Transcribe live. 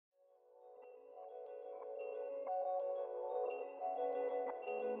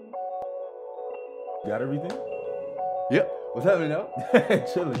Got everything? Yep. What's happening now?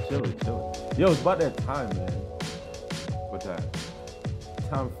 chilling. Yo, it's about that time, man. What time?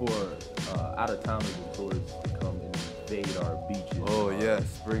 Time for out-of-towners and tourists to come and invade our beaches. Oh yeah,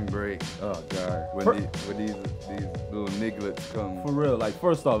 spring break. Oh god. When these little nigglets come. For real, like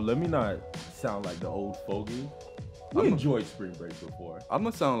first off, let me not sound like the old fogey. We enjoyed spring break before. I'm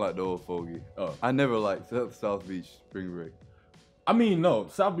gonna sound like the old fogey. Oh. I never liked South Beach spring break. I mean, no,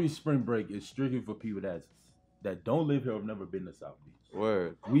 South Beach spring break is strictly for people that don't live here or have never been to South Beach.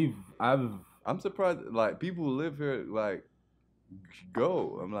 Word. I'm surprised, like, people who live here, like,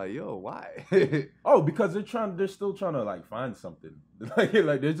 go. I'm like, yo, why? Oh, because they're still trying to like find something. like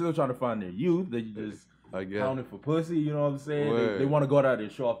they're still trying to find their youth. They just counting for pussy, you know what I'm saying? They want to go out there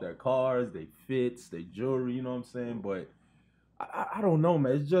and show off their cars, their fits, their jewelry, you know what I'm saying? But I don't know,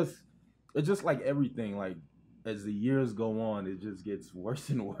 man. It's just like everything. Like as the years go on, it just gets worse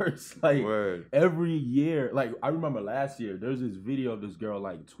and worse. Like every year, like I remember last year, there's this video of this girl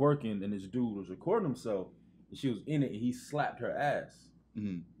like twerking, and this dude was recording himself, and she was in it, and he slapped her ass.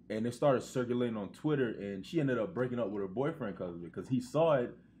 Mm-hmm. And it started circulating on Twitter, and she ended up breaking up with her boyfriend because he saw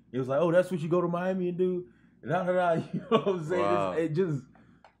it. It was like, oh, that's what you go to Miami and do? You know what I'm saying? Wow. It just,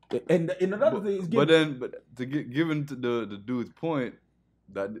 and another thing is but to get given to the dude's point,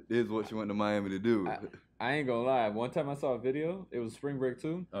 that is what she went to Miami to do. I ain't gonna lie. One time I saw a video. It was spring break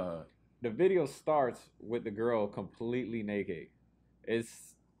too. The video starts with the girl completely naked.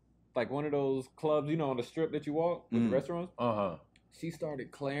 It's like one of those clubs, you know, on the strip that you walk with the restaurants. She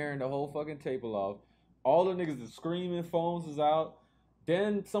started clearing the whole fucking table off. All the niggas is screaming, phones is out.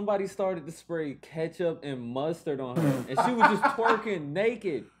 Then somebody started to spray ketchup and mustard on her, and she was just twerking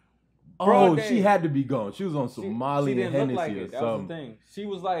naked. Oh, she had to be gone. She was on some Molly and Hennessy like or it. That something. was the thing. She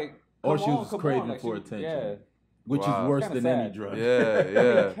was like, or she was craving for attention. Yeah. Which is worse than sad. any drug.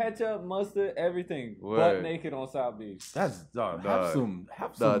 Yeah. Ketchup, mustard, everything. Butt naked on South Beach. That's have some.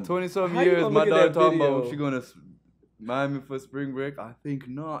 20-some years, my daughter talking about she going to Miami for spring break. I think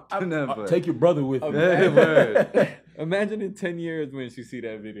not. Never. Take your brother with you. Imagine in 10 years when she see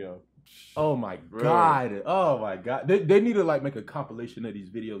that video. Oh my god! Oh my god! They need to like make a compilation of these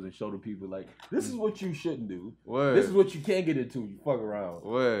videos and show the people like this is what you shouldn't do. This is what you can't get into. You fuck around.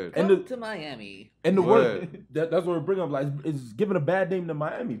 Come to Miami. And the word that's what we bring up. Like it's giving a bad name to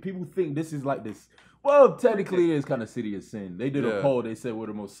Miami. People think this is like this. Well, technically, it is kind of city of sin. They did a poll. They said we're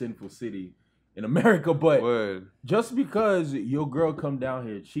the most sinful city in America. But just because your girl come down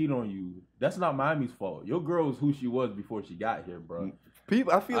here cheat on you, that's not Miami's fault. Your girl is who she was before she got here, bro.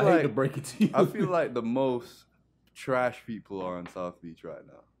 People, I hate to break it to you. I feel like the most trash people are in South Beach right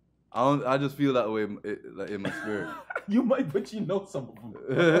now. I just feel that way in my spirit. You might, but you know some of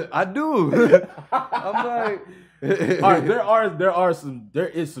them. I do. I'm like, all right. There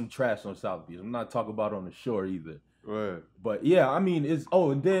is some trash on South Beach. I'm not talking about on the shore either. But yeah, I mean,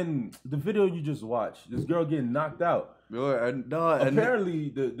 and then the video you just watched, this girl getting knocked out. Apparently,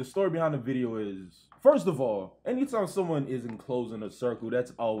 the story behind the video is, first of all, anytime someone is enclosed in a circle,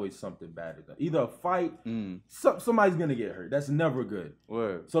 that's always something bad. Either a fight, somebody's gonna get hurt. That's never good.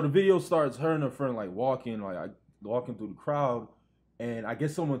 So the video starts her and her friend like walking through the crowd, and I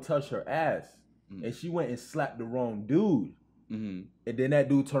guess someone touched her ass, and she went and slapped the wrong dude, and then that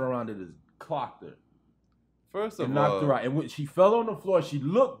dude turned around and just clocked her. First of all, knocked her out. And when she fell on the floor, she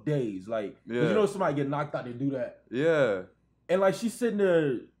looked dazed. Like, you know, somebody get knocked out, they do that. Yeah. And like, she's sitting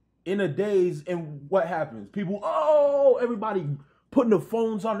there in a daze, and what happens? People, everybody putting the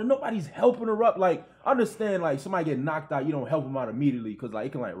phones on her. Nobody's helping her up. Like, I understand, like, somebody get knocked out, you don't help them out immediately because, like,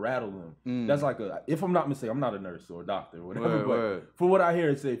 it can, like, rattle them. That's like if I'm not mistaken, I'm not a nurse or a doctor or whatever, but from what I hear,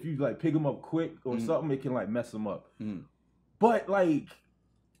 it say if you, like, pick them up quick or something, it can, like, mess them up. But, like,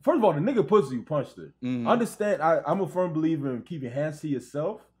 first of all, the nigga pussy you punched her. Understand, I'm a firm believer in keeping hands to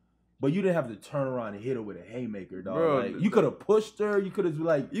yourself, but you didn't have to turn around and hit her with a haymaker, dog. Bro, like, you could have pushed her. You could have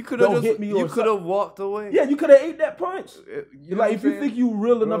don't hit me. You could have walked away. Yeah, you could have ate that punch. You like if you think you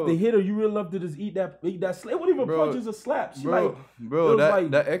real enough to hit her, you real enough to just eat that slap. What even punch is a slap?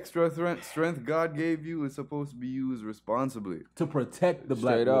 That extra strength God gave you is supposed to be used responsibly to protect the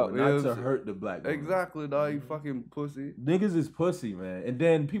black woman, not to hurt the black woman. Exactly, dog. You fucking pussy. Niggas is pussy, man. And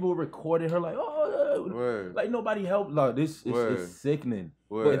then people recorded her like, like nobody helped. Like this is sickening.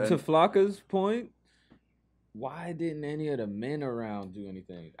 But to Flocka's point, why didn't any of the men around do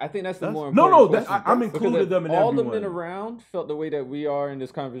anything? I think that's the more important question. I'm including them in all the men around felt the way that we are in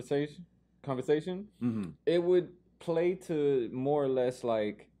this conversation. It would play to more or less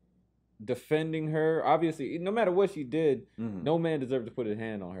like defending her. Obviously, no matter what she did, no man deserved to put his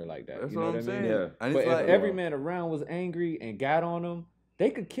hand on her like that. That's you know what I'm saying. Yeah. But if every man around was angry and got on him, they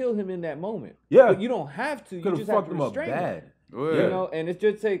could kill him in that moment. Yeah. But you don't have to. You just have to restrain him. You know, and it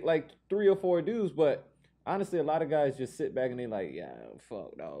just take like 3 or 4 dudes, but honestly, a lot of guys just sit back and they like, yeah,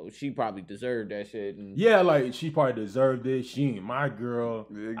 fuck, no, she probably deserved that shit. And yeah, like she probably deserved it. She ain't my girl.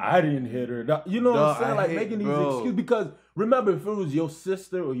 I didn't hit her. You know what I'm saying? Like making these excuses because remember, if it was your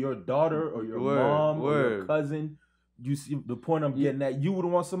sister or your daughter or your mom or your cousin, you see the point I'm getting at. You would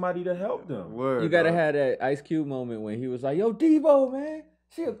want somebody to help them. You gotta have that Ice Cube moment when he was like, "Yo, Devo, man."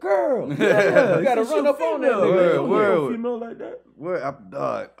 She a girl. Yeah, you gotta run up on that nigga. Word. Female like that.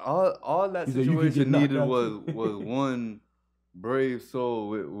 All that situation needed was one brave soul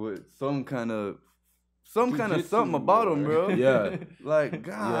with some kind of something about them, bro. Yeah. Like,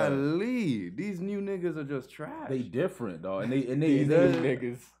 golly, these new niggas are just trash. They different, dog. And they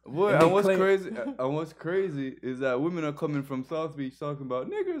niggas. What? And what's crazy is that women are coming from South Beach talking about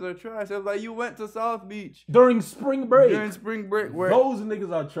niggas are trash. I was like, you went to South Beach during spring break. Where those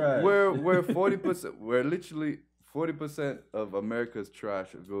niggas are trash. Where 40%, where literally 40% of America's trash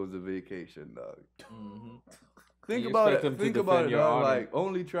goes to vacation, dog. Mm-hmm. Think about it, dog. Like,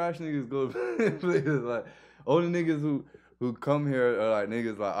 only trash niggas go to places. Like, only niggas who come here are like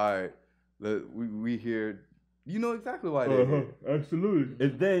niggas like, all right, we here. You know exactly why they're here. Absolutely.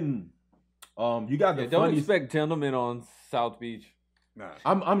 And then, you got the don't expect gentlemen on South Beach. Nah.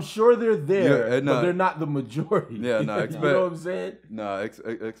 I'm sure they're there, but they're not the majority. Yeah, no, expect. You know what I'm saying? Nah,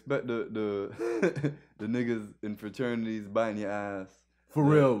 expect the the niggas in fraternities biting your ass. For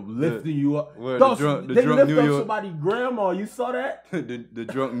real, lifting you up. They drunk lift New up York. Somebody's grandma. You saw that? the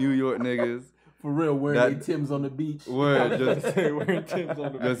drunk New York niggas. For real, wearing their Timbs on the beach. Word, wearing Timbs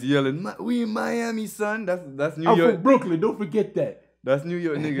on the beach. Just yelling, we in Miami, son. That's New I'm York. from Brooklyn. Don't forget that. That's New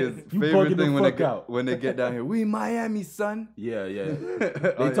York niggas' favorite thing when they get down here. We in Miami, son. Yeah.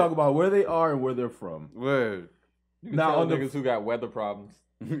 They talk about where they are and where they're from. Word. You can tell niggas who got weather problems.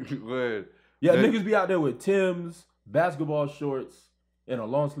 Word. Yeah, niggas be out there with Timbs, basketball shorts, and a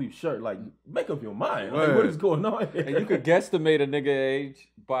long sleeve shirt. Like, make up your mind. Like, what is going on here? And you could guesstimate a nigga age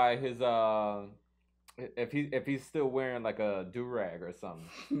by his if he's still wearing like a do-rag or something.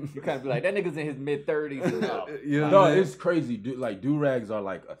 You kind of be like, that nigga's in his mid-30s. No, it's crazy. Like, do-rags are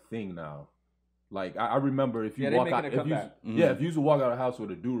like a thing now. Like, I remember if you walk out, if you used to walk out of the house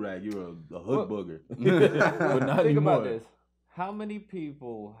with a do-rag, you're a hood booger. But not think anymore. about this. How many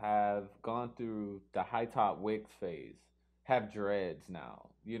people have gone through the high top wigs phase, have dreads now?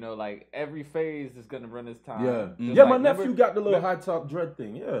 You know, like every phase is gonna run its time. Yeah, my nephew got the little high top dread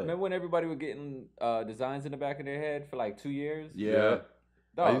thing. Yeah. Remember when everybody were getting designs in the back of their head for like 2 years? Yeah.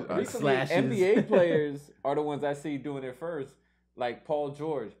 Dog, recently, NBA players are the ones I see doing it first. Like Paul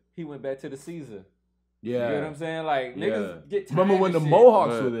George, he went back to the Caesar. Yeah. You know what I'm saying? Like niggas get tired. Remember when the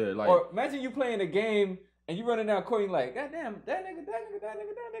Mohawks were there? Like, or imagine you playing a game and you running down court and like, God damn, that nigga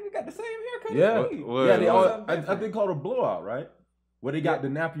got the same haircut as me. Yeah, they all, I think they called a blowout, right? Where they got the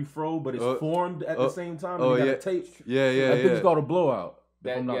nappy fro, but it's formed at the same time. And they got tape. Yeah. I think it's called a blowout.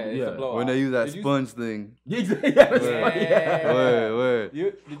 It's a blowout. When they use that sponge thing. Word.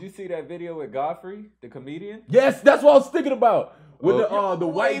 Did you see that video with Godfrey, the comedian? Yes, that's what I was thinking about. With the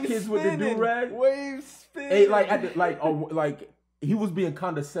white kids with the do-rag. Wave spin. Hey, like he was being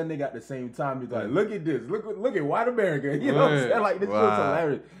condescending at the same time. He's like, look at this. Look at white America. You know what I'm saying? Like, this shit's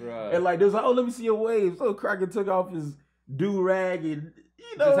hilarious. Right. And like, they was like, oh, let me see your waves. So Cracker took off his do-rag and,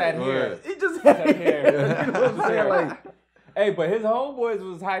 you know. Just had hair. He just had hair. You know what I'm saying? Like, hey, but his homeboys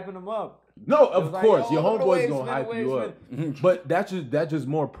was hyping him up. No, of course, your homeboys gonna hype you up. But that's just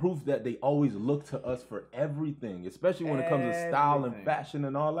more proof that they always look to us for everything, especially when it comes to style and fashion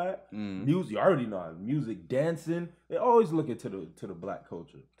and all that. Music, you already know, music, dancing. They always looking to the black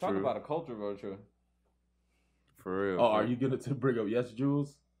culture. Talk about a culture vulture. For real. Oh, are you gonna bring up Yes, Julz?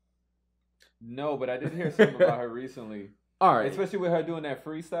 No, but I did hear something about her recently. All right, especially with her doing that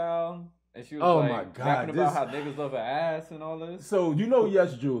freestyle. And she was my God, talking about how niggas love her ass and all this. So you know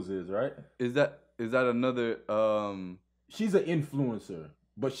Yes Julz is, right? Is that another She's an influencer.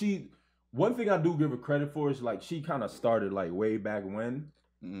 But one thing I do give her credit for is like she kind of started like way back when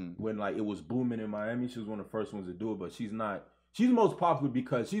like it was booming in Miami. She was one of the first ones to do it, but she's most popular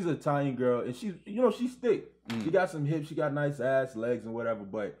because she's an Italian girl and she's thick. She got some hips, she got nice ass, legs and whatever,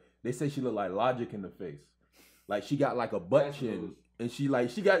 but they say she look like Logic in the face. Like she got like a butt chin. And she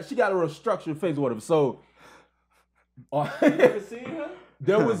got a real structured face or whatever. So you ever seen her?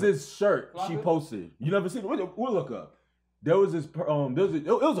 There was this shirt she posted. You never seen it? We'll look up. There was this it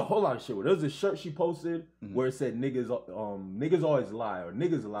was a whole lot of shit. There was this shirt she posted where it said niggas always lie or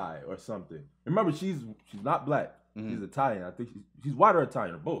niggas lie or something. Remember, she's not black. She's Italian. I think she's white or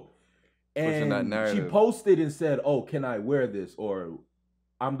Italian or both. And she posted and said, "Oh, can I wear this?" or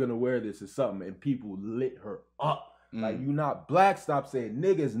I'm gonna wear this or something, and people lit her up. Like, you not black, stop saying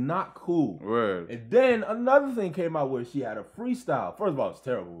nigga, is not cool. Word. And then another thing came out where she had a freestyle. First of all, it's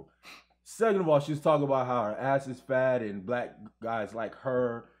terrible. Second of all, she was talking about how her ass is fat and black guys like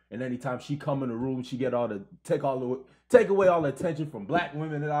her. And anytime she come in the room, she get take away all the attention from black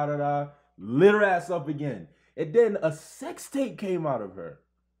women and da. Lit her ass up again. And then a sex tape came out of her.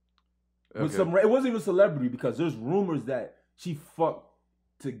 With it wasn't even celebrity because there's rumors that she fucked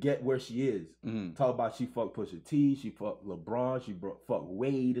to get where she is. Talk about she fucked Pusha T, she fucked LeBron, she fucked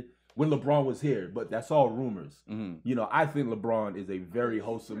Wade when LeBron was here, but that's all rumors. You know, I think LeBron is a very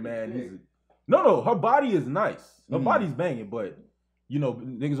wholesome man. No, her body is nice. Her body's banging, but you know,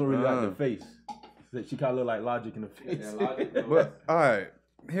 niggas don't really like her face. She kind of look like Logic in the face. But all right,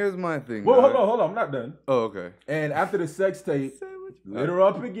 here's my thing. Well, hold on, I'm not done. Oh, okay. And after the sex tape, lit her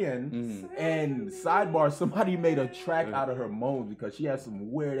up again, and sidebar, somebody made a track out of her moans because she had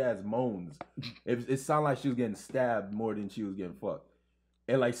some weird ass moans. It sounded like she was getting stabbed more than she was getting fucked.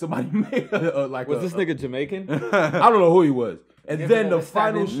 And like somebody made this nigga Jamaican? I don't know who he was. And then the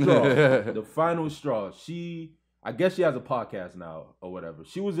final straw, I guess she has a podcast now or whatever.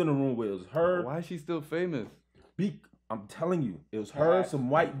 She was in a room where it was her. Why is she still famous? I'm telling you, it was her,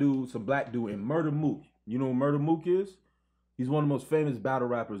 some white dude, some black dude, and Murder Mook. You know who Murder Mook is? He's one of the most famous battle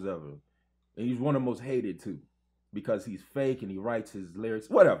rappers ever. And he's one of the most hated too. Because he's fake and he writes his lyrics,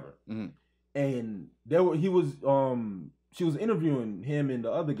 whatever. And she was interviewing him and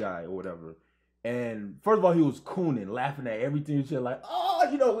the other guy or whatever. And first of all, he was cooning, laughing at everything and shit, like, oh,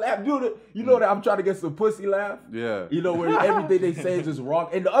 you know, laugh, do it. You know that I'm trying to get some pussy laugh? Yeah. You know, where everything they say is just wrong.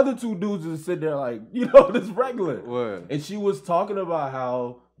 And the other two dudes just sit there like, you know, this regular. Word. And she was talking about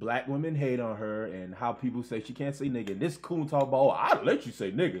how black women hate on her and how people say she can't say nigga. And this coon talk about, I'll let you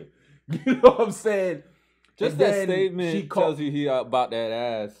say nigga. You know what I'm saying? Just that statement tells you he about that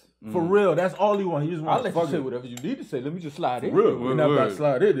ass. For real, that's all he wants. He just wants to say whatever you need to say. Let me just slide in. For real, and I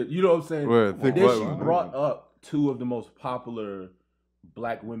slide in it. You know what I'm saying? But then she brought up two of the most popular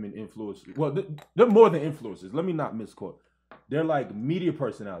black women influencers. Well, they're more than influencers. Let me not misquote. They're like media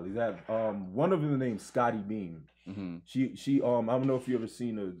personalities. They have one of them named Scotty Beam. She I don't know if you ever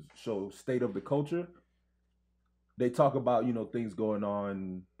seen a show State of the Culture. They talk about, you know, things going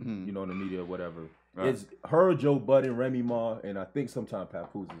on, you know, in the media or whatever. Right. It's her, Joe Budden, Remy Ma, and I think sometimes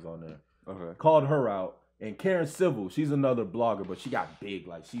Papoose is on there. Okay. Called her out. And Karen Civil, she's another blogger, but she got big.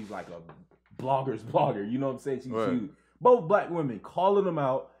 Like, she's like a blogger's blogger. You know what I'm saying? She's huge. Both black women calling them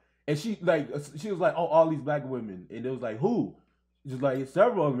out. And she was like, oh, all these black women. And it was like, who? Just like,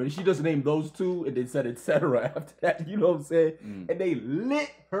 several of them. And she just named those two and then said et cetera after that. You know what I'm saying? And they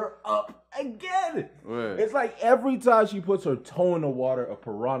lit her up again. It's like every time she puts her toe in the water, a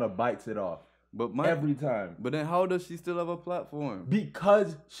piranha bites it off. Every time. But then how does she still have a platform?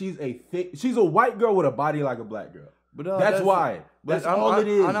 Because she's a white girl with a body like a black girl. But that's why. That's all it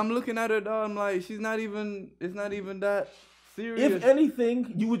is. And I'm looking at her, dog. I'm like, it's not even that serious. If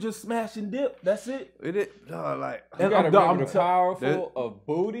anything, you would just smash and dip. That's it. Like, you gotta remember the powerful of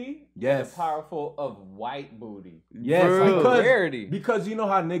booty. Yes. The powerful of white booty. Yes. Because you know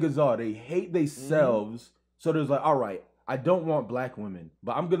how niggas are. They hate themselves. So there's like, all right, I don't want black women,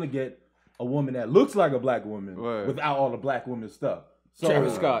 but I'm gonna get a woman that looks like a black woman without all the black women stuff. So,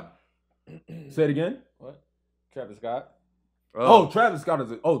 Travis Scott. Say it again. What? Travis Scott. Travis Scott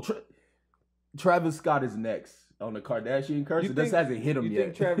is. Travis Scott is next on the Kardashian curse. It just hasn't hit him yet. You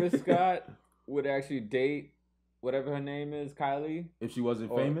think Travis Scott would actually date whatever her name is, Kylie, if she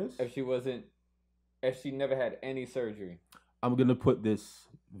wasn't famous? If she never had any surgery? I'm gonna put this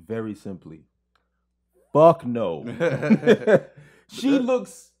very simply. Fuck no. She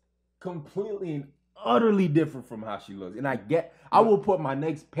looks completely and utterly different from how she looks. And I will put my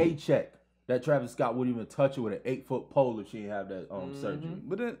next paycheck that Travis Scott wouldn't even touch her with an 8-foot pole if she didn't have that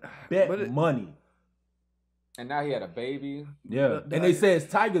surgery. Bet money. And now he had a baby. Yeah. And they say it's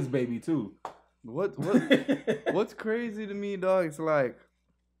Tiger's baby too. What's crazy to me, dog, it's like,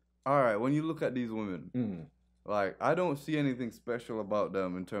 all right, when you look at these women, like, I don't see anything special about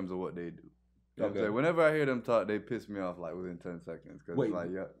them in terms of what they do. You know what I'm saying? Whenever I hear them talk, they piss me off like within 10 seconds. Wait, like,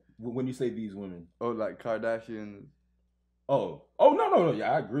 when you say these women? Oh, like Kardashians. Oh, no.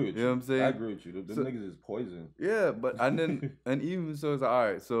 Yeah, I agree with you. You know what I'm saying? I agree with you. The niggas is poison. Yeah, but and even so, it's like, all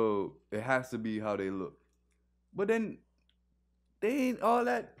right, so it has to be how they look. But then they ain't all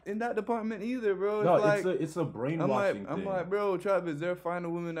that in that department either, bro. It's a brainwashing thing. I'm like, bro, Travis, they're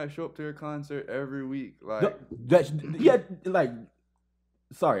finding women that show up to your concert every week. Like,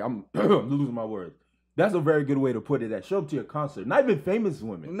 sorry, I'm losing my words. That's a very good way to put it. That show up to your concert. Not even famous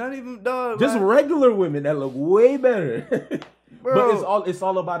women. Not even, dog. Just regular women that look way better. Bro, but it's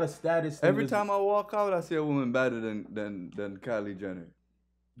all about a status thing. Every time I walk out, I see a woman better than Kylie Jenner.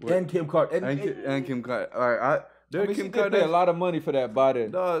 And Kim Kardashian. And Kim Kardashian. All right, Kim Kardashian pay a lot of money for that body.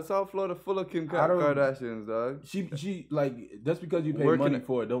 Dog, South Florida full of Kim Kardashians, dog. She like, just because you pay money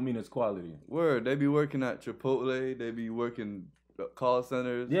for it don't mean it's quality. Word, they be working at Chipotle, they be working call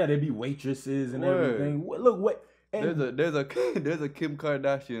centers. Yeah, they be waitresses and everything. Look, what? There's a Kim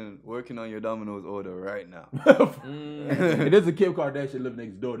Kardashian working on your Domino's order right now. There's a Kim Kardashian live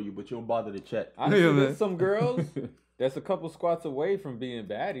next door to you, but you don't bother to check. I see there's some girls that's a couple squats away from being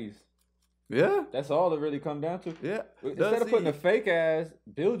baddies. Yeah. That's all it really come down to. Yeah. Instead of putting a fake ass,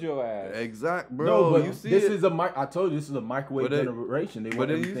 build your ass. Exact, bro. No, but you see this is I told you this is a microwave generation. They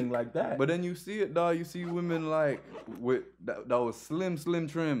want everything like that. But then you see it, dog. You see women like with that was slim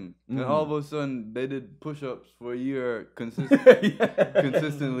trim, and all of a sudden they did push-ups for a year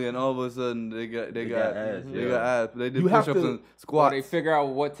consistently, and all of a sudden they got ass. They did push-ups and squats. Or they figure out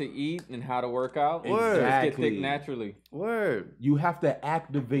what to eat and how to work out. Exactly. Just get thick naturally. Word. You have to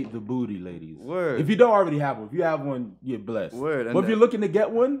activate the booty, ladies. Word. If you don't already have one, if you have one, you're blessed. Word. But if you're looking to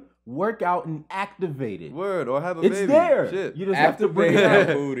get one, work out and activate it. Word. Or have a baby. It's there. Shit. You just have to bring it that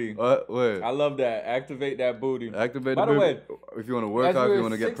out. booty. Word. I love that. Activate that booty. Activate By the the booty. way, if you want to work out, if you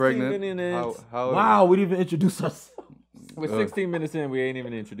want to get pregnant. Wow, we didn't even introduce ourselves. We're 16 minutes in, we ain't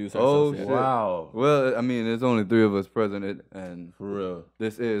even introduced ourselves yet. Wow. Well, I mean, there's only 3 of us present, and For real.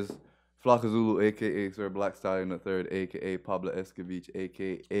 this is Flocka Zulu, a.k.a. Sir Black Stallion III, a.k.a. Pablo Escovich,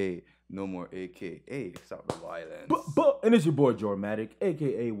 a.k.a. No More, a.k.a. Stop the Violence. And it's your boy Jormatic,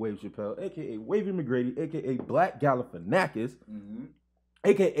 a.k.a. Wave Chappelle, a.k.a. Wavy McGrady, a.k.a. Black Galifianakis,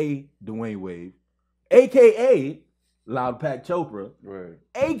 a.k.a. Dwayne Wave, a.k.a. Loud Pack Chopra, Right.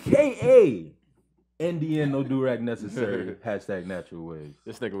 a.k.a. NDN No Durag Necessary, hashtag Natural Waves,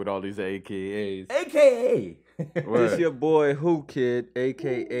 This nigga with all these AKAs. a.k.a. It's your boy Who Kid,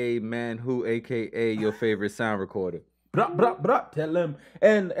 aka Man Who, aka your favorite sound recorder. Brah, brah, brah, tell them.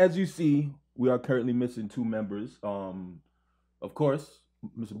 And as you see, we are currently missing 2 members. Of course,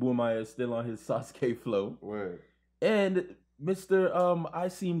 Mr. Boomaya is still on his Sasuke flow. Word. And Mr. I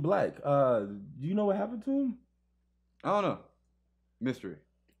Seen Black. Do you know what happened to him? I don't know. Mystery.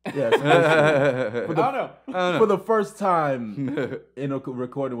 Yeah, I don't know. For the first time in a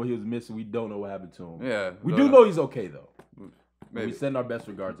recording where he was missing, we don't know what happened to him. Yeah. We do know he's okay, though. Maybe. We send our best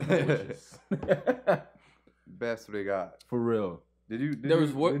regards and wishes. Best regard. For real. Make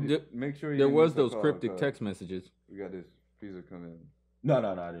sure you there was miss a those call, cryptic cause text messages. We got this pizza coming. No,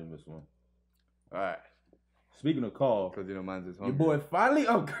 I didn't miss one. All right. Speaking of call, Because mine's just your hungry. boy finally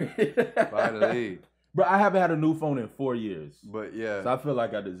upgraded. Finally. Bro, I haven't had a new phone in 4 years. But yeah. So I feel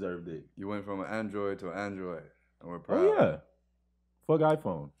like I deserved it. You went from an Android to an Android. And we're proud. Oh, yeah. Fuck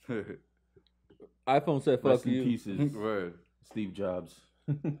iPhone. iPhone said fuck Rest in you. pieces. Word. Steve Jobs.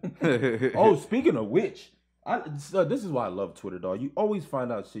 Oh, speaking of which, this is why I love Twitter, dog. You always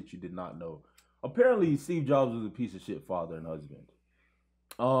find out shit you did not know. Apparently, Steve Jobs was a piece of shit father and husband.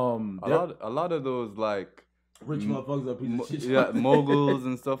 A lot of those like rich motherfuckers are a piece of shit. Yeah, moguls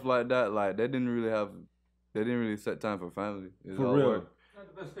and stuff like that. Like they didn't really set time for family. For real.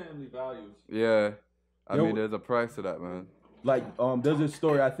 Not the best family values. Yeah. I mean, there's a price to that, man. Like, there's a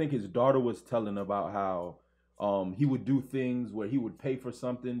story I think his daughter was telling about how he would do things where he would pay for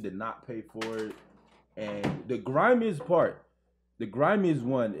something, then not pay for it. And the grimiest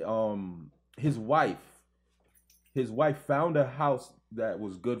one, his wife found a house that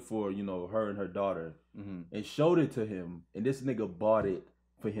was good for, her and her daughter, and showed it to him, and this nigga bought it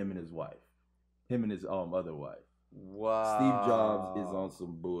for him and his wife. Him and his other wife. Wow. Steve Jobs is on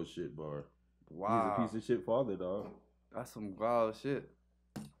some bullshit, bro. Wow. He's a piece of shit father, dog. That's some wild shit.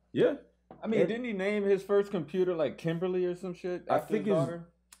 Yeah. I mean, didn't he name his first computer like Kimberly or some shit after his daughter?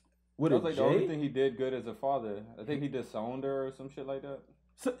 That was like the only thing he did good as a father. I think he disowned her or some shit like that.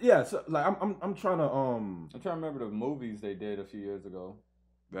 So like I'm trying to I'm trying to remember the movies they did a few years ago.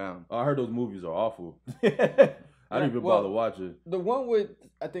 Damn. I heard those movies are awful. I didn't even bother watching. The one with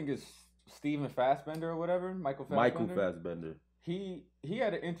I think it's Steven Fassbender or whatever, Michael Fassbender. He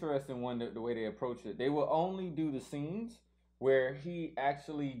had an interesting one, the way they approached it. They will only do the scenes where he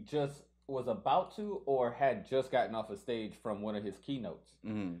actually just was about to or had just gotten off a stage from one of his keynotes.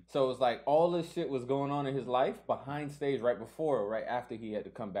 Mm-hmm. So it's like all this shit was going on in his life behind stage right before or right after he had to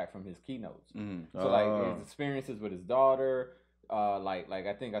come back from his keynotes. Mm-hmm. So like his experiences with his daughter, like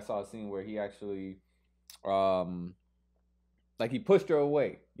I think I saw a scene where he actually like he pushed her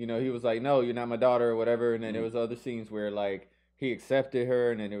away. He was like, no, you're not my daughter or whatever. And then there was other scenes where like he accepted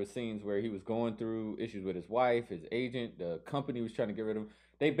her, and then there was scenes where he was going through issues with his wife, his agent, the company was trying to get rid of him.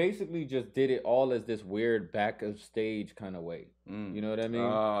 they basically just did it all as this weird back of stage kind of way. You know what I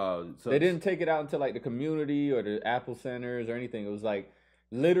mean? So they didn't take it out into like the community or the Apple centers or anything. It was like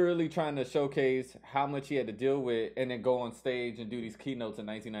literally trying to showcase how much he had to deal with and then go on stage and do these keynotes in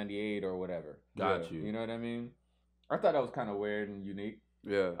 1998 or whatever. Got you. You know what I mean? I thought that was kind of weird and unique.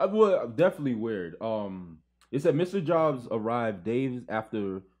 Yeah. Well, definitely weird. It said Mr. Jobs arrived days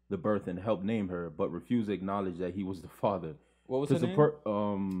after the birth and helped name her, but refused to acknowledge that he was the father. What was her name?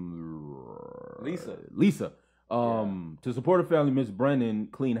 Lisa. Lisa. To support her family, Miss Brennan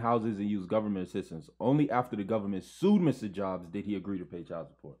cleaned houses and used government assistance. Only after the government sued Mr. Jobs did he agree to pay child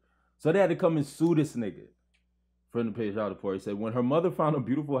support. So they had to come and sue this nigga for him to pay child support. He said when her mother found a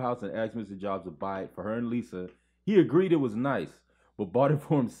beautiful house and asked Mr. Jobs to buy it for her and Lisa, he agreed it was nice, but bought it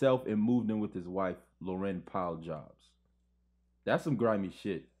for himself and moved in with his wife, Lauren Powell Jobs. That's some grimy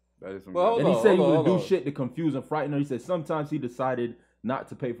shit. That is some and he said he would do shit to confuse and frighten her. He said sometimes he decided not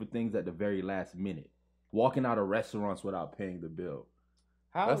to pay for things at the very last minute. Walking out of restaurants without paying the bill.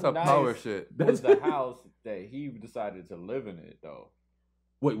 That's a power shit. Was the house that he decided to live in it, though?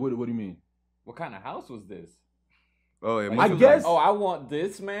 Wait, what do you mean? What kind of house was this? Oh, yeah, I guess. Like, I want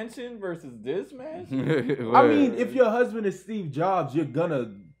this mansion versus this mansion? I mean, if your husband is Steve Jobs, you're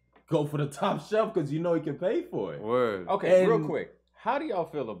gonna go for the top shelf because you know he can pay for it. Word. Okay, real quick. How do y'all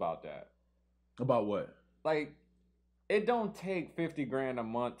feel about that? About what? Like, it don't take 50 grand a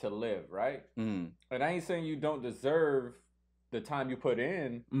month to live, right? And I ain't saying you don't deserve the time you put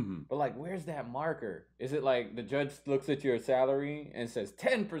in, but like, where's that marker? Is it like the judge looks at your salary and says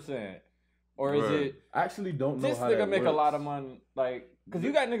 10%? Or is it... I actually don't know this how nigga that make works. a lot of money, like... Because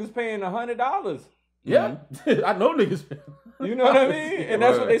you got niggas paying $100. Yeah, I know niggas. You know what I mean? And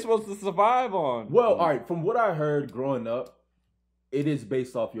that's what they supposed to survive on. Well, all right, from what I heard growing up, it is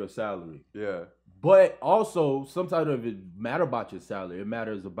based off your salary. Yeah. But also, sometimes it doesn't matter about your salary. It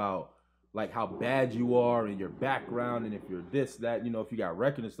matters about like how bad you are and your background, and if you're this, that, you know, if you got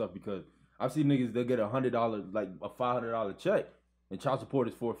record and stuff. Because I've seen niggas they'll get $100, like a $500 check, and child support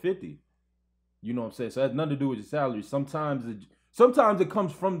is $450. You know what I'm saying? So it has nothing to do with your salary. Sometimes it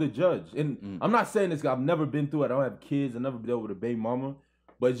comes from the judge, and I'm not saying this. I've never been through it. I don't have kids. I've never dealt with a baby mama,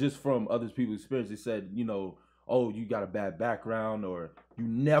 but it's just from other people's experience. They said, you know, oh, you got a bad background, or you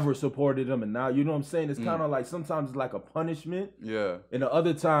never supported them, and now, you know what I'm saying? It's kind of like, sometimes it's like a punishment. Yeah. And the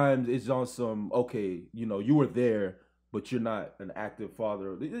other times it's on some, okay, you know, you were there, but you're not an active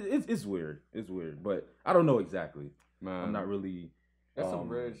father. It's weird. It's weird, but I don't know exactly. Man. I'm not really. That's some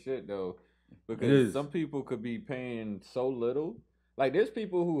red shit, though. Because some people could be paying so little. Like, there's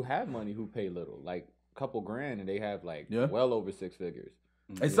people who have money who pay little, like a couple grand, and they have like well over 6 figures.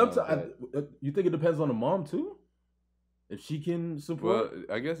 And sometimes, you think it depends on the mom too? If she can support? Well,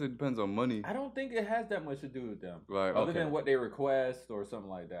 I guess it depends on money. I don't think it has that much to do with them. Like, other than what they request or something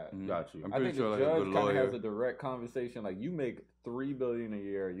like that. Got you. I think the judge kind of has a direct conversation. Like, you make $3 billion a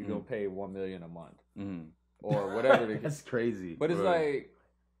year, you're gonna pay $1 million a month, or whatever. That's crazy. But it's like,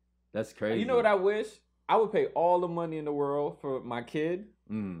 that's crazy. You know what I wish? I would pay all the money in the world for my kid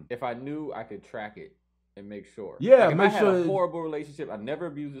if I knew I could track it and make sure. Yeah, like, if I had a horrible relationship, I never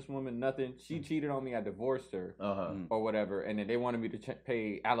abused this woman, nothing. She cheated on me, I divorced her, or whatever, and then they wanted me to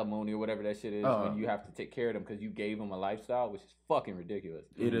pay alimony or whatever that shit is when you have to take care of them because you gave them a lifestyle, which is fucking ridiculous.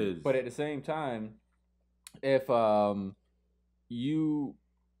 It is. But at the same time, if you,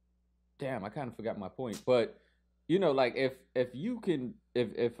 damn, I kind of forgot my point, but you know, like if you can, if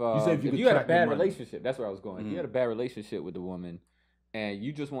you had a bad relationship, that's where I was going. If you had a bad relationship with the woman, and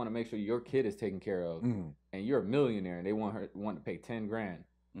you just want to make sure your kid is taken care of, and you're a millionaire, and they want to pay 10 grand.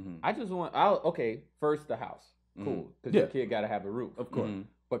 I just want, first the house, cool, because your kid got to have a roof, of course.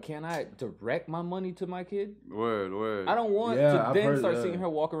 But can I direct my money to my kid? Word. I don't want to then start seeing her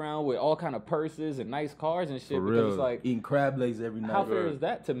walk around with all kind of purses and nice cars and shit. Because it's like eating crab legs every night. How fair is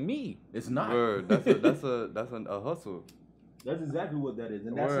that to me? It's not. Word. That's a hustle. That's exactly what that is,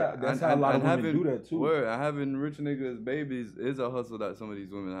 and that's how a lot of women do that too. Word, and having rich niggas babies is a hustle that some of these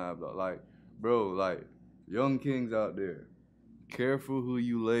women have. Though. Like, bro, like young kings out there, careful who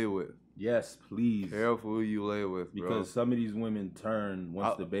you lay with. Yes, please. Careful who you lay with, bro. Because some of these women turn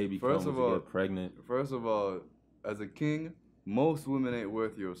once the baby comes to get pregnant. First of all, as a king, most women ain't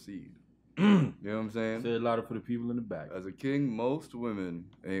worth your seed. You know what I'm saying? Say a lot for the people in the back. As a king, most women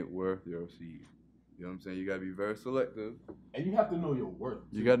ain't worth your seed. You know what I'm saying? You gotta be very selective. And you have to know your worth.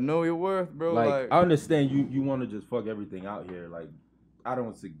 You gotta know your worth, bro. Like I understand you want to just fuck everything out here. Like, I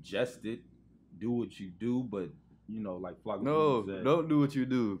don't suggest it. Do what you do, but you know, like Flocka. No, don't do what you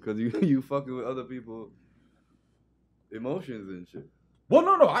do, because you fucking with other people's emotions and shit. Well,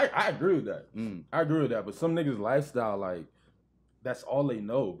 no, I agree with that. I agree with that. But some niggas' lifestyle, like, that's all they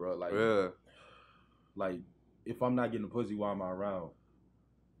know, bro. Like if I'm not getting a pussy, why am I around?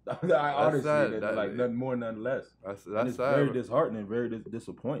 I honestly, like nothing more, nothing less. That's it's sad, very bro. disheartening, very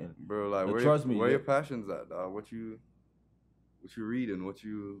disappointing, bro. Like, where your passions at, dog? What you reading? What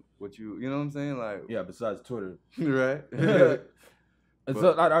you know what I'm saying? Like, yeah, besides Twitter, right? And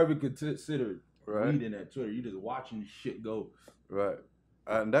so I would consider reading at Twitter. You just watching shit go, right?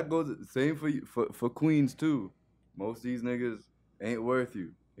 And that goes same for you, for queens too. Most of these niggas ain't worth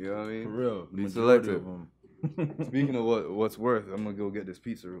you. You know what I mean? For real, be selective. Speaking of what's worth, I'm gonna go get this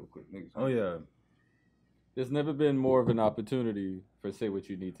pizza real quick, niggas. Oh yeah. There's never been more of an opportunity for say what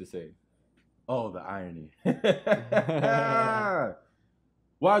you need to say. Oh, the irony.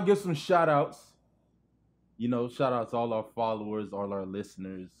 Well, I'll give some shout outs. You know, shout out to all our followers, all our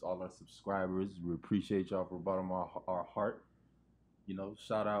listeners, all our subscribers. We appreciate y'all from the bottom of our heart. You know,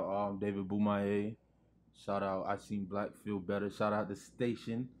 shout out David Boumaye. Shout out I Seen Black Feel Better. Shout out the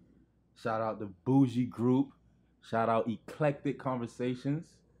station. Shout out the Bougie Group. Shout out Eclectic Conversations.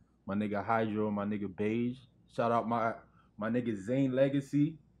 My nigga Hydro, my nigga Beige. Shout out my nigga Zane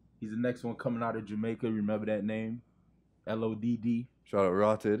Legacy. He's the next one coming out of Jamaica. Remember that name? LODD. Shout out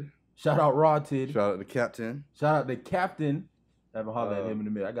Rotted. Shout out Rotted. Shout out the Captain. Shout out the Captain. I haven't hollered at him in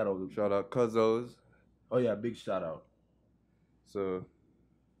a minute. I got to shout out Cuzzos. Oh yeah, big shout out. So,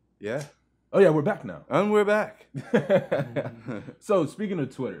 yeah. Oh yeah, we're back now. And we're back. So speaking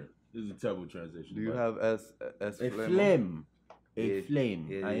of Twitter, this is a terrible transition. Do you have a flame? A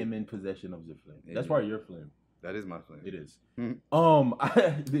flame. I am in possession of the flame. That's why you're flame. That is my flame. It is.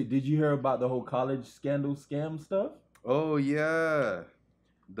 Did you hear about the whole college scandal scam stuff? Oh yeah.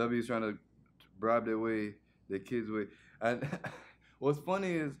 W's trying to bribe their kids' way. And what's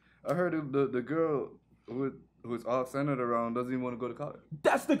funny is I heard the girl who's all centered around doesn't even want to go to college.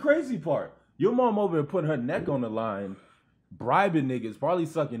 That's the crazy part. Your mom over there putting her neck on the line, bribing niggas, probably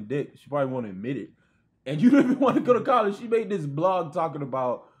sucking dick. She probably won't admit it. And you don't even want to go to college. She made this blog talking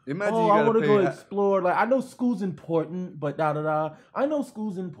about, I want to go explore. Like, I know school's important, but da-da-da. I know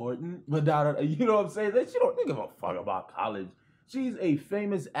school's important, but da-da-da. You know what I'm saying? She don't give a fuck about college. She's a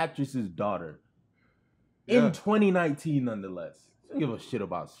famous actress's daughter. Yeah. In 2019, nonetheless. She don't give a shit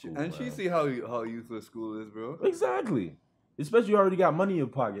about school. And she see how useless school is, bro. Exactly. Especially you already got money in your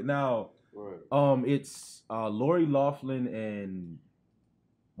pocket. Now, right. It's Lori Loughlin and...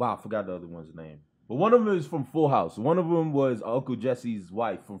 Wow, I forgot the other one's name. But one of them is from Full House. One of them was Uncle Jesse's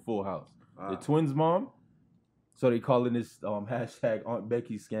wife from Full House. The twins' mom. So they calling this hashtag Aunt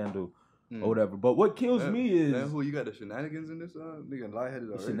Becky scandal or whatever. But what kills me is... Man, who, you got the shenanigans in this? Nigga lightheaded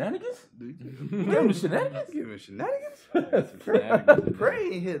already. Shenanigans? You gave him the shenanigans? You gave him shenanigans?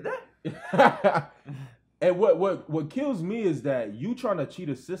 Pray ain't hit that. And what kills me is that you trying to cheat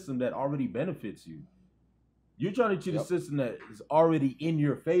a system that already benefits you. You're trying to cheat a system that is already in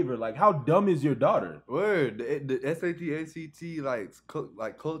your favor. Like, how dumb is your daughter? Word, the SAT, ACT,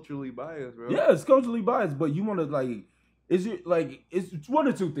 like culturally biased, bro. Yeah, it's culturally biased, but you want to it's one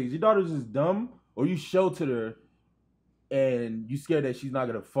of two things. Your daughter's just dumb, or you sheltered her, and you scared that she's not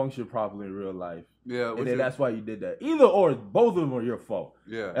gonna function properly in real life. Yeah, and then that's why you did that. Either or, both of them are your fault.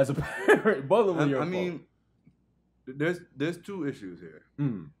 Yeah, as a parent, both of them are your fault. I mean, there's two issues here.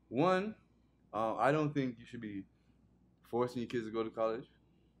 One. I don't think you should be forcing your kids to go to college.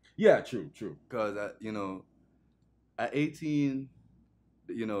 Yeah, true. Because, at 18,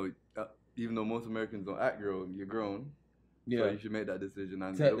 even though most Americans don't act grown, you're grown. Yeah. So you should make that decision.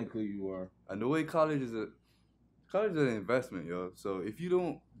 And technically, you are. And the way college is an investment, yo. So if you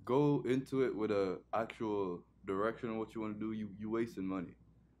don't go into it with a actual direction on what you want to do, you wasting money.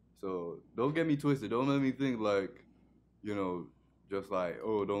 So don't get me twisted. Don't let me think like, just like,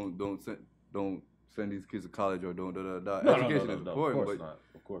 oh, don't send these kids to college or don't da-da-da. No, Education is important, of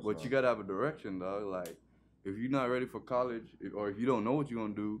course not. You gotta have a direction, dog. Like, if you're not ready for college, or if you don't know what you're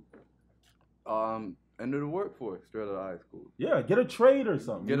gonna do, enter the workforce straight out of high school. Yeah, get a trade or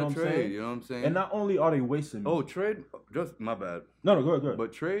something. Get a trade, you know what I'm saying? And not only are they wasting money. Oh, trade, just my bad. No, go ahead.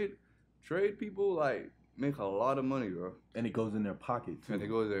 But trade people make a lot of money, bro. And it goes in their pocket too. And it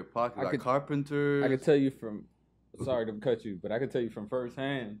goes in their pocket, carpenters. I could tell you from, sorry to cut you, but I can tell you from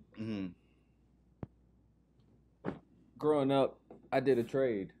firsthand. Mm-hmm. Growing up, I did a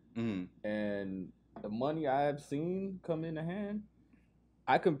trade, and the money I've seen come into hand,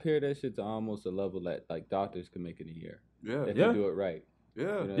 I compare that shit to almost a level that like doctors can make in a year. Yeah, if you do it right.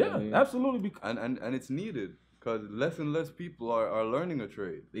 Yeah, I mean? Absolutely. And it's needed because less and less people are learning a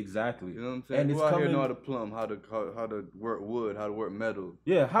trade. Exactly. You know what I'm saying? Who out here know how to plumb, how to work wood, how to work metal.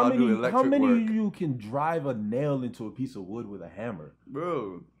 Yeah, how many of you can drive a nail into a piece of wood with a hammer,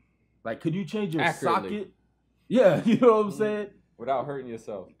 bro? Like, could you change your socket? Yeah, you know what I'm saying? without hurting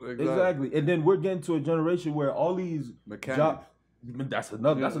yourself. Exactly. And then we're getting to a generation where all these jobs. That's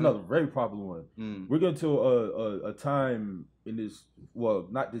another very popular one. We're getting to a time in this, well,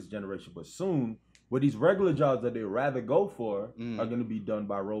 not this generation, but soon, where these regular jobs that they rather go for are going to be done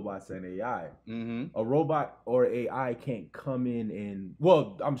by robots and AI. A robot or AI can't come in and,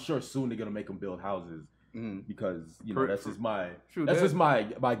 well, I'm sure soon they're going to make them build houses because, you know, that's just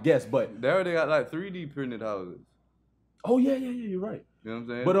my guess. But they already got like 3D printed houses. Oh yeah, you're right. You know what I'm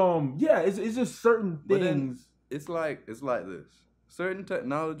saying? But yeah, it's just certain things. It's like this. Certain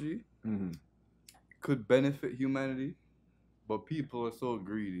technology could benefit humanity, but people are so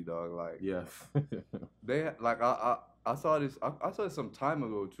greedy, dog. Like, yeah, they like I saw this. I saw this some time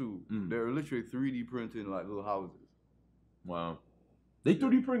ago too. They're literally 3D printing like little houses. Wow, they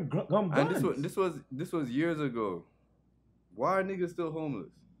 3D print guns. And this was years ago. Why are niggas still homeless?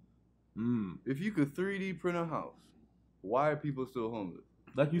 If you could 3D print a house, why are people still homeless?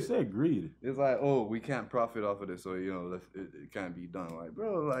 Like you said, greed. It's like, oh, we can't profit off of this, so you know, it can't be done. Like,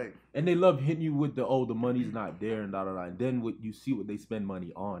 bro, like. And they love hitting you with the the money's not there and da da da. And then you see what they spend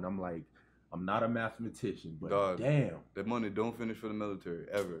money on. I'm like, I'm not a mathematician, but dog, damn, that money don't finish for the military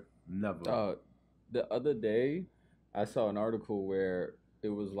ever. Never. The other day, I saw an article where it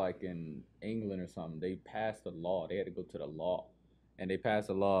was like in England or something. They passed a law. They had to go to the law, and they passed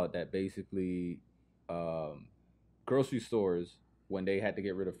a law that basically, grocery stores, when they had to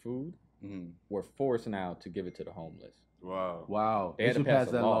get rid of food, were forced now to give it to the homeless. Wow. They should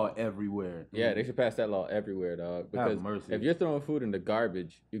pass that law everywhere. Yeah, they should pass that law everywhere, dog. Because if you're throwing food in the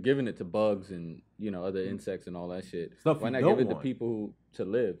garbage, you're giving it to bugs and, you know, other insects and all that shit. Why not give it to people to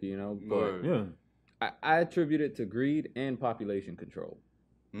live, you know? But yeah. I attribute it to greed and population control.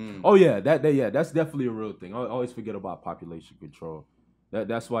 Oh, yeah. That's definitely a real thing. I always forget about population control.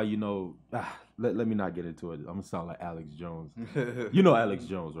 That's why, you know, let me not get into it. I'm going to sound like Alex Jones. You know Alex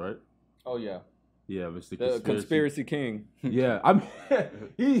Jones, right? Oh, yeah. Yeah, Mr. The conspiracy king. Yeah, I mean,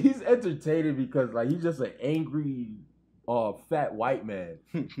 he's entertaining because, like, he's just an angry, fat white man.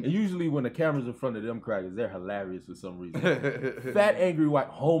 And usually when the camera's in front of them crackers, they're hilarious for some reason. Fat, angry white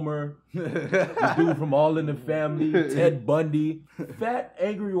Homer, the dude from All in the Family, Ted Bundy. Fat,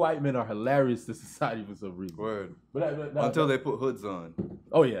 angry white men are hilarious to society for some reason. Word. But until they put hoods on.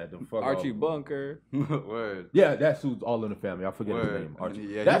 Oh, yeah. The fuck Archie Bunker. Word. Yeah, that's who's All in the Family. I forget his name. Archie.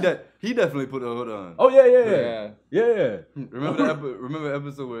 Yeah, he definitely put a hood on. Oh, yeah. Remember the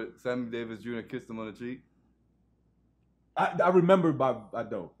episode where Sammy Davis Jr. kissed him on the cheek? I remember, but I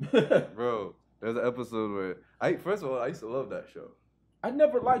don't. Bro, there's an episode where first of all, I used to love that show. I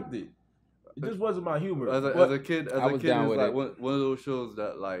never liked it. It just wasn't my humor. As a kid, it was like one of those shows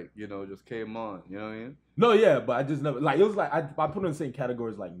that, like, you know, just came on. You know what I mean? No, yeah, but I just never, like, it was like I put it in the same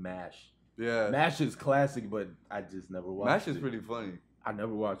categories like MASH. Yeah, MASH is classic, but I just never watched it. MASH is pretty funny. I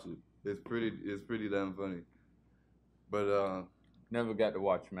never watched it. It's pretty damn funny. But never got to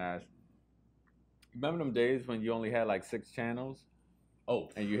watch MASH. Remember them days when you only had like 6 channels? Oh.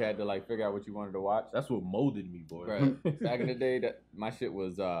 And you had to like figure out what you wanted to watch? That's what molded me, boy. Right. Back in the day, my shit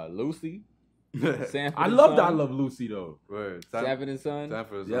was Lucy. I love Lucy though. Right. Sanford and Son.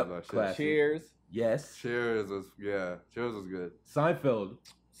 Sanford and Son. Yep. Cheers. Yes. Cheers was good. Seinfeld,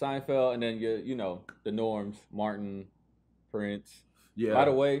 and then you know the norms: Martin, Prince. Yeah. By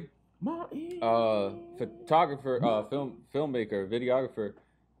the way, Martin. Photographer, filmmaker, videographer.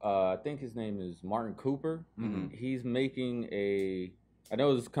 I think his name is Martin Cooper. Mm-hmm. He's making I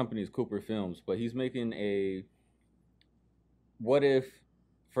know his company is Cooper Films, but he's making a what if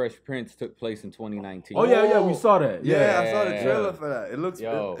Fresh Prince took place in 2019. Oh yeah, we saw that. Yeah, I saw the trailer for that. It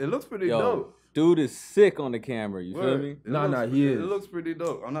looks pretty dope. Dude is sick on the camera. You feel me? He is. It looks pretty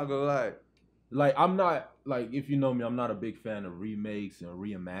dope. I'm not gonna lie. Like, I'm not, like, if you know me, I'm not a big fan of remakes and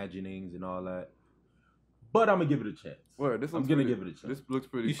reimaginings and all that. But I'm gonna give it a chance. I'm gonna give it a chance. This looks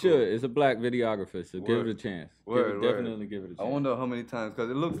pretty. You should. It's a black videographer, so give it a chance. Definitely give it a chance. I wonder how many times, because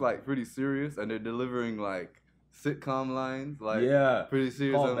it looks like pretty serious, and they're delivering like sitcom lines, like pretty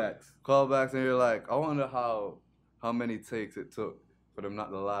serious callbacks, and you're like, I wonder how many takes it took for them not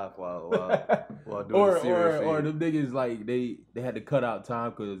to laugh while doing the serious scene. Or the niggas, like, they had to cut out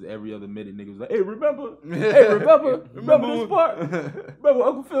time because every other minute niggas was like, hey, remember this part? Remember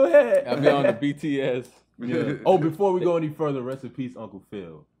Uncle Phil had? I'll be on the BTS. Yeah. Oh, before we go any further, rest in peace, Uncle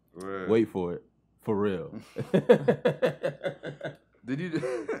Phil. Right. Wait for it. For real. Did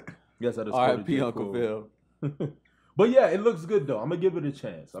you? Yes, I just R.I.P. Uncle Phil. But yeah, it looks good though. I'm gonna give it a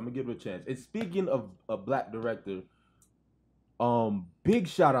chance. And speaking of a black director, big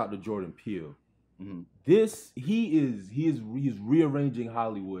shout out to Jordan Peele. Mm-hmm. He is rearranging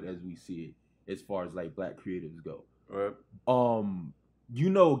Hollywood as we see it, as far as like black creatives go. Right. You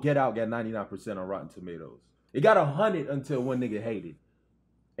know, Get Out got 99% on Rotten Tomatoes. It got 100 until one nigga hated.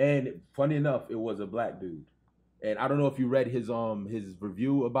 And funny enough, it was a black dude. And I don't know if you read his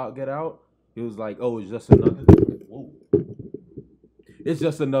review about Get Out. He was like, "Oh, it's just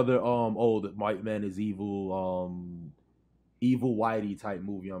another old white man is evil, evil whitey type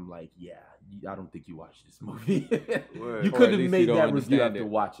movie." I'm like, yeah, I don't think you watched this movie. You couldn't have made that review after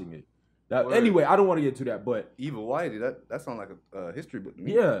watching it. Anyway, I don't want to get to that, but evil whitey, that sounds like a history book to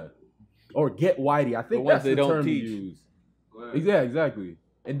me. Yeah, or get whitey. I think that's the term you use. Yeah, exactly.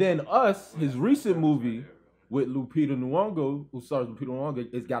 And then his recent movie with Lupita Nyong'o, who stars Lupita Nyong'o,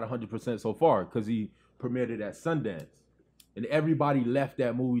 it's got 100% so far because he premiered it at Sundance. And everybody left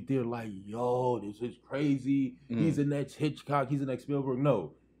that movie theater like, yo, this is crazy. He's the next Hitchcock. He's the next Spielberg.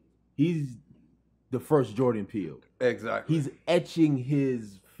 No, he's the first Jordan Peele. Exactly. He's etching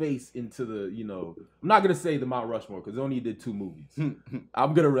his face into the, I'm not going to say the Mount Rushmore because he only did 2 movies.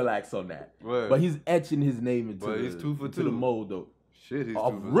 I'm going to relax on that. Right. But he's etching his name into he's 2 for 2. The mold, though. Shit, he's 2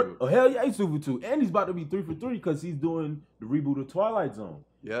 for 2. Oh, hell yeah, he's 2 for 2. And he's about to be 3 for 3 because he's doing the reboot of Twilight Zone.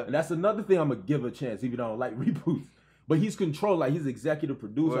 Yeah. And that's another thing I'm going to give a chance, even though I don't like reboots. But he's controlled, like he's executive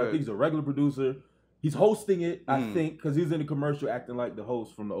producer. I think he's a regular producer. He's hosting it, I think, because he's in the commercial acting like the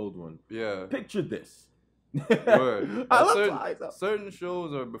host from the old one. Yeah. Picture this. Certain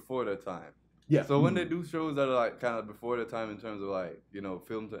shows are before their time. Yeah. So when they do shows that are like kind of before their time in terms of like,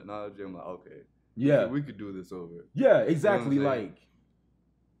 film technology, I'm like, okay. Yeah. We could do this over. Yeah, exactly. Like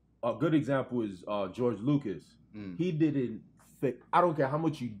a good example is George Lucas. He didn't I don't care how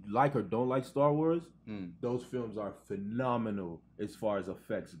much you like or don't like Star Wars. Those films are phenomenal as far as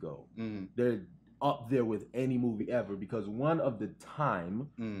effects go. They're up there with any movie ever because one of the time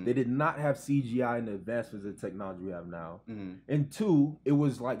they did not have CGI and the advancements in technology we have now, and 2, it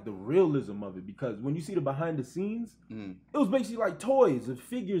was like the realism of it because when you see the behind the scenes, it was basically like toys and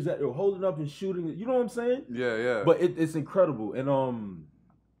figures that they're holding up and shooting. You know what I'm saying? Yeah. But it's incredible, and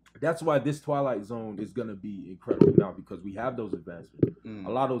that's why this Twilight Zone is gonna be incredible now because we have those advancements. A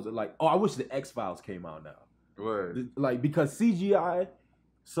lot of those are like, I wish the X-Files came out now. Right. Like because CGI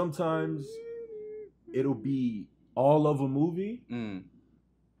sometimes it'll be all of a movie.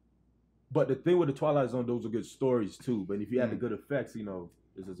 But the thing with the Twilight Zone, those are good stories too. But if you have the good effects,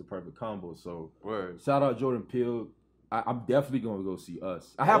 this is a perfect combo. So shout out Jordan Peele. I'm definitely gonna go see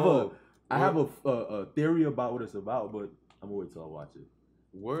Us. I have a theory about what it's about, but I'm gonna wait till I watch it.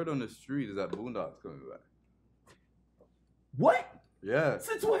 Word on the street is that Boondocks coming back. What? Yeah.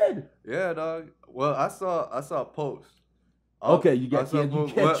 Since when? Yeah, dog. Well, I saw a post. Okay, you can't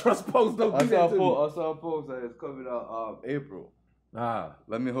trust posts. I saw a post that is coming out April.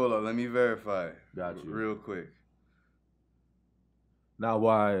 Let me verify. Got you. Real quick. Now,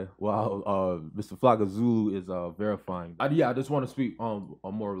 while Mr. Flocka Zulu is verifying, I just want to speak on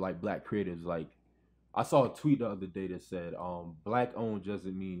more like black creatives. Like, I saw a tweet the other day that said, black owned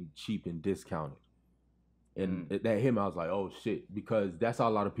doesn't mean cheap and discounted. And that hit me, I was like, oh shit, because that's how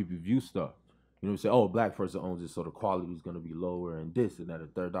a lot of people view stuff. You know what I'm saying? Oh, a black person owns it, so the quality is going to be lower and this and that, a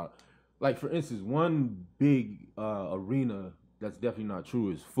third dollar. Like, for instance, one big arena that's definitely not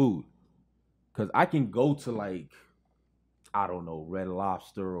true is food. Because I can go to, like, I don't know, Red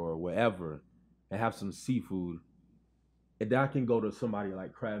Lobster or wherever and have some seafood. And then I can go to somebody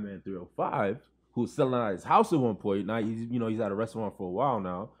like Crabman 305 who's selling out his house at one point. Now, he's at a restaurant for a while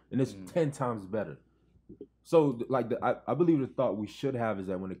now, and it's 10 times better. So, like, I believe the thought we should have is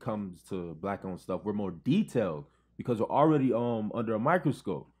that when it comes to black-owned stuff, we're more detailed because we're already under a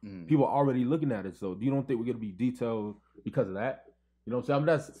microscope. People are already looking at it. So, you don't think we're going to be detailed because of that? You know what I'm saying? I'm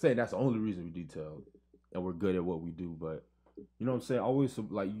not saying that's the only reason we're detailed and we're good at what we do, but you know what I'm saying? Always,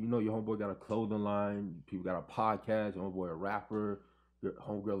 like, your homeboy got a clothing line. People got a podcast. Your homeboy a rapper. Your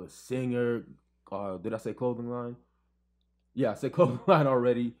homegirl a singer. Did I say clothing line? Yeah, I said clothing line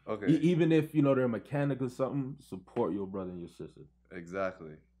already. Okay. Even if, they're a mechanic or something, support your brother and your sister.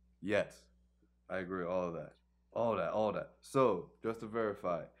 Exactly. Yes. I agree. All of that. So, just to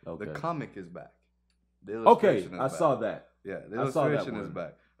verify, the comic is back. The illustration is back. Saw that. Yeah, the illustration is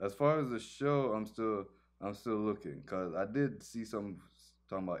back. As far as the show, I'm still looking because I did see some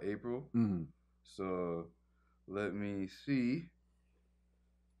talking about April. So, let me see.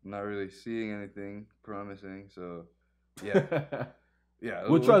 I'm not really seeing anything promising, so yeah. Yeah.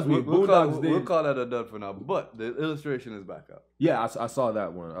 Well, trust me, we'll call that a dud for now, but the illustration is back up. Yeah, I saw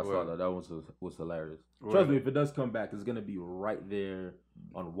that one. I saw that. That one was hilarious. Trust me, if it does come back, it's going to be right there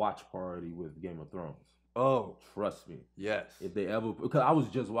on watch party with Game of Thrones. Oh. Trust me. Yes. If they ever, because I was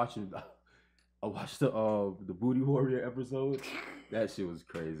just watching, I watched the Booty Warrior episode. That shit was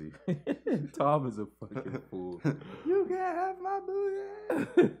crazy. Tom is a fucking fool. You can't have my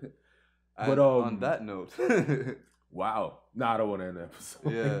booty. But on that note, wow. Nah, I don't want to end the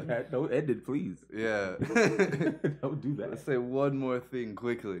episode. Yeah. Like that. Don't end it, please. Yeah. Don't do that. Let's say one more thing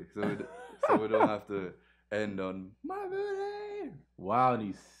quickly, so we don't have to end on my booty. Wow, and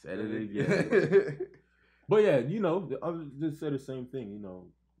he said it again. But yeah, you know, I was just say the same thing.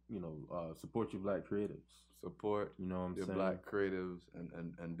 Support your black creatives. Support, you know what I'm saying? Black creatives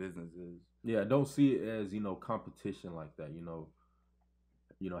and businesses. Yeah, don't see it as, competition like that,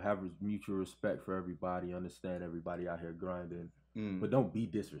 have mutual respect for everybody, understand everybody out here grinding, but don't be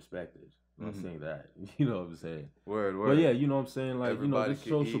disrespected. I'm not saying that. You know what I'm saying? Word. But yeah, you know what I'm saying? Like, everybody just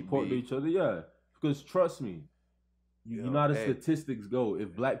show support to each other. Yeah. Because trust me, you know how the statistics go.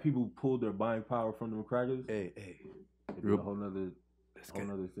 If black people pull their buying power from them crackers, it'd be a whole nother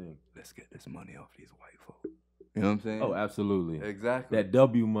thing. Let's get this money off these white folk. You know what I'm saying? Oh, absolutely. Exactly. That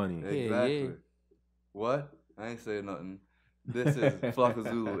W money. Exactly. Yeah. What? I ain't saying nothing. This is Flocka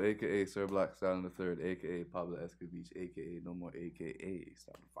Zulu, a.k.a. Sir Black Stallion III, a.k.a. Pablo Escobeach, a.k.a. No More, a.k.a.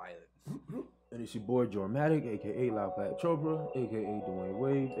 Stop the Violence. And it's your boy Jormatic, a.k.a. Loud Black Chopra, a.k.a. Dwayne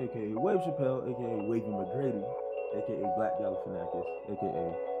Wade, a.k.a. Wave Chappelle, a.k.a. Wavy McGrady, a.k.a. Black Galifianakis,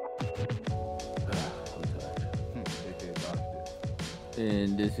 a.k.a.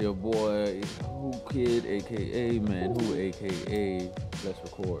 And this your boy Who Kid, a.k.a. Man Who, a.k.a. Let's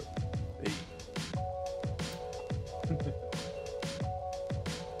Record. Hey.